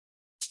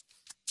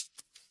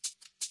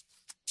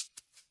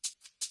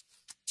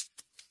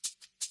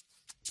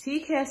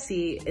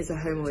TKFC is a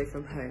home away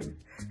from home,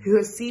 who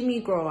have seen me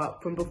grow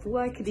up from before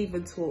I could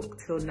even talk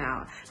till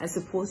now and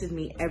supported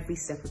me every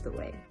step of the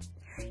way.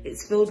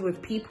 It's filled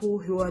with people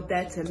who are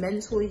there to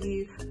mentor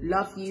you,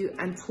 love you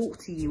and talk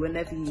to you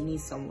whenever you need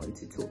someone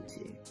to talk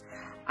to.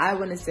 I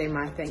want to say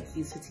my thank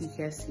yous to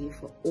TKFC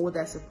for all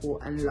their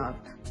support and love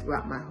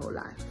throughout my whole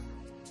life.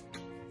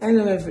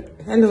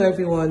 Hello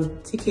everyone.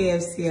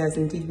 TKFC has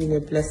indeed been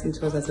a blessing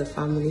to us as a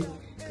family.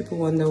 People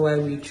wonder why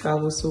we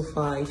travel so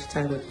far each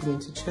time we're coming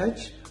to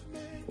church.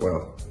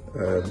 Well,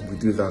 we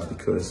do that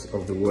because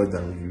of the word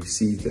that we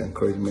receive, the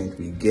encouragement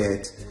we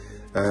get,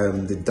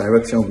 the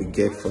direction we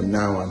get for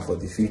now and for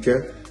the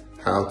future,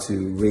 how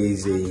to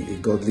raise a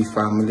godly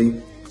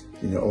family.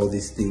 You know, all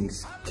these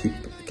things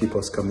keep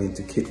us coming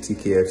to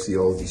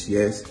TKFC all these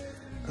years,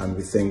 and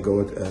we thank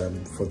God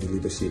for the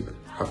leadership.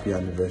 Happy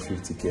anniversary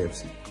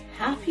TKFC.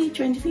 Happy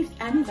 25th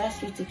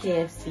anniversary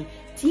TKFC.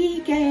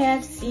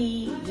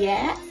 TKFC,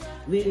 yeah.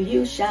 Will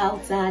you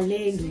shout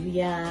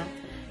hallelujah?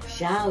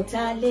 Shout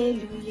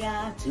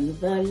hallelujah to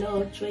the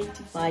Lord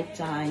 25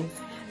 times.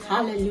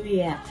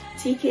 Hallelujah.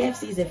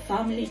 TKFC is a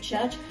family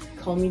church,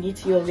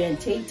 community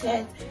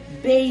orientated,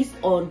 based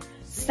on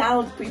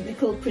sound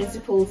biblical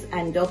principles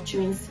and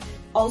doctrines,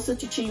 also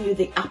teaching you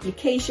the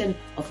application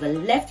of the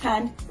left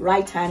hand,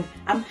 right hand.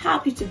 I'm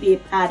happy to be a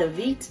part of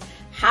it.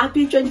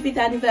 Happy 25th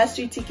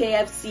anniversary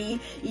TKFC.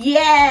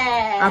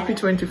 Yeah! Happy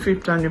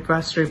 25th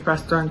anniversary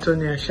Pastor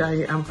Anthony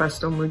Ashari and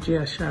Pastor Muji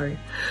Ashari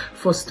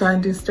for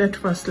standing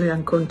steadfastly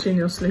and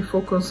continuously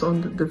focused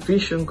on the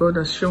vision God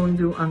has shown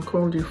you and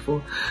called you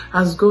for.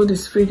 As God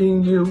is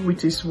feeding you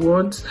with his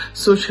words,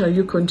 so shall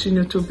you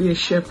continue to be a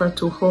shepherd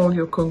to all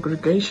your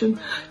congregation.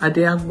 At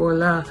the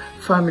Agbola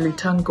family,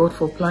 thank God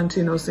for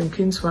planting us in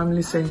King's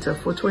Family Center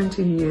for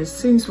 20 years.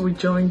 Since we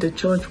joined the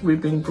church, we've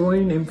been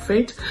growing in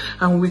faith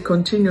and we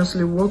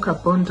continuously walk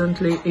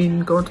abundantly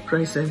in God's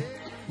presence.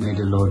 May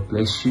the Lord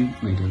bless you.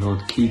 May the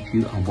Lord keep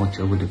you and watch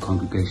over the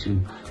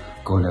congregation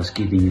God has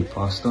given you,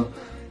 Pastor.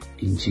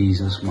 In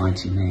Jesus'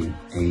 mighty name,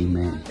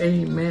 amen.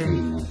 Amen.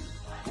 Amen.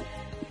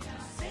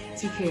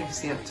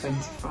 TKFC at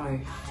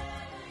 25.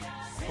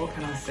 What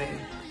can I say?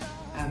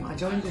 I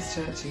joined this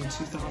church in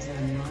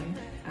 2009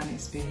 and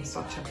it's been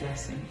such a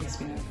blessing. It's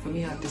been, for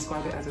me, I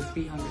describe it as a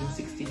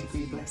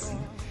 360-degree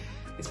blessing.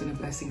 It's been a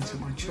blessing to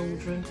my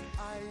children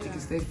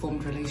because they've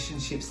formed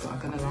relationships that are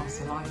going to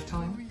last a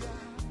lifetime,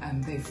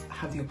 and they've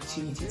had the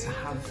opportunity to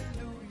have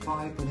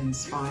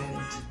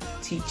Bible-inspired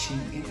teaching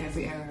in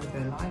every area of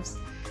their lives.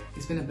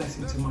 It's been a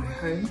blessing to my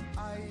home.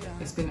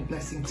 It's been a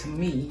blessing to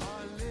me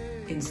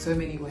in so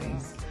many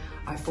ways.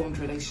 I formed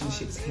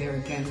relationships here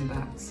again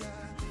that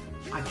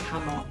I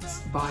cannot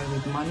buy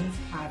with money.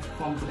 I've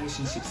formed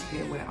relationships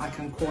here where I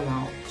can call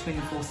out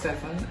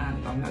 24/7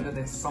 and I know that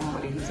there's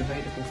somebody who's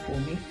available for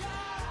me.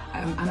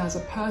 And as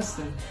a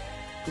person,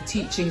 the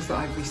teachings that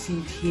I've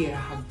received here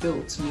have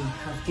built me,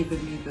 have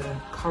given me the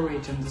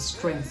courage and the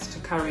strength to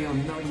carry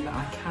on, knowing that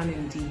I can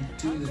indeed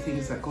do the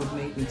things that God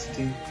made me to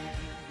do.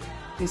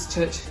 This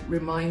church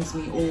reminds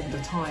me all the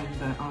time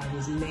that I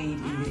was made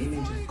in the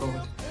image of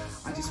God.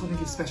 I just want to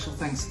give special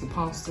thanks to the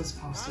pastors,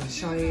 Pastor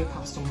Shaye,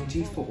 Pastor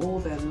Muji, for all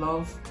their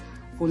love,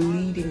 for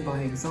leading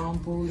by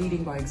example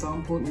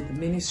with the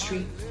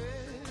ministry,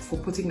 for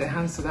putting their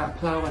hands to that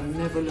plough and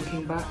never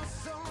looking back,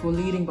 for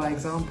leading by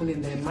example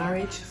in their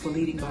marriage, for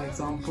leading by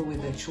example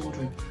with their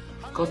children.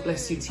 God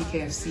bless you,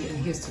 TKFC, and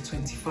here's to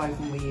 25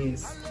 more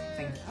years.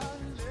 Thank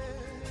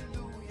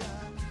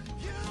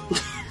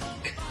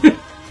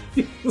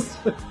you.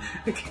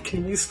 Okay,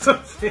 can you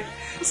stop it?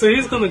 So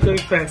who's going to go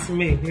first?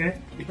 Me, yeah?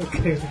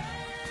 Okay.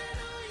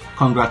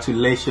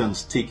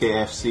 Congratulations,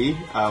 TKFC.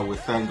 We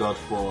thank God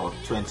for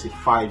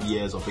 25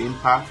 years of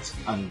impact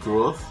and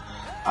growth.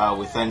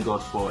 We thank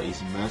God for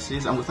his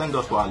mercies, and we thank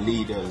God for our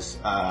leaders,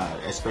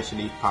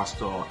 especially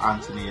Pastor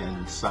Anthony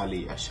and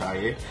Sally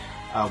Ashaye.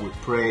 We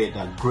pray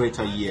that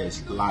greater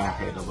years lie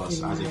ahead of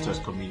us. Amen. As a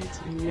church community.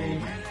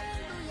 Amen.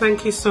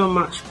 Thank you so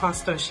much,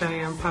 Pastor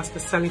Ashaye and Pastor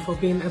Sally, for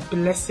being a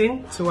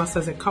blessing to us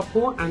as a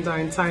couple and our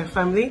entire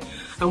family.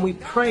 And we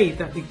pray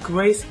that the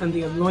grace and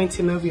the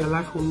anointing over your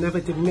life will never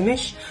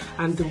diminish,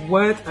 and the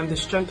word and the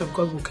strength of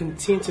God will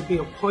continue to be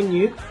upon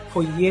you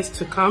for years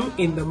to come,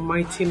 in the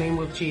mighty name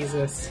of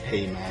Jesus.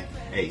 Amen.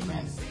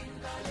 Amen.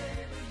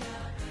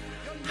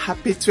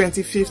 Happy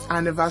 25th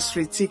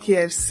anniversary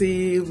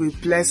TKFC. We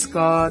bless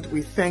God.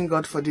 We thank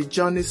God for the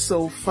journey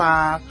so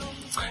far.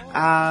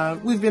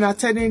 We've been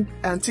attending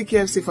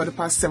TKFC for the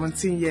past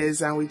 17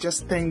 years, and we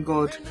just thank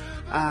God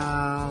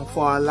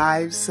for our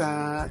lives.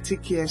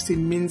 TKFC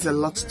means a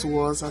lot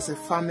to us as a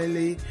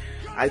family.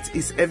 It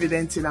is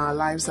evident in our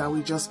lives, and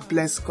we just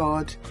bless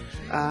God.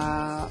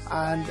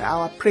 And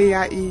our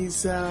prayer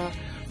is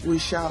we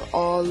shall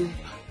all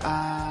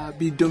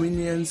be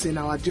dominions in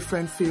our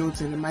different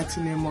fields in the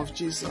mighty name of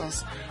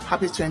Jesus.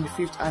 Happy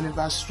 25th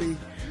anniversary.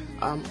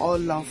 All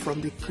love from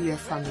the KF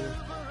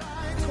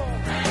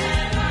family.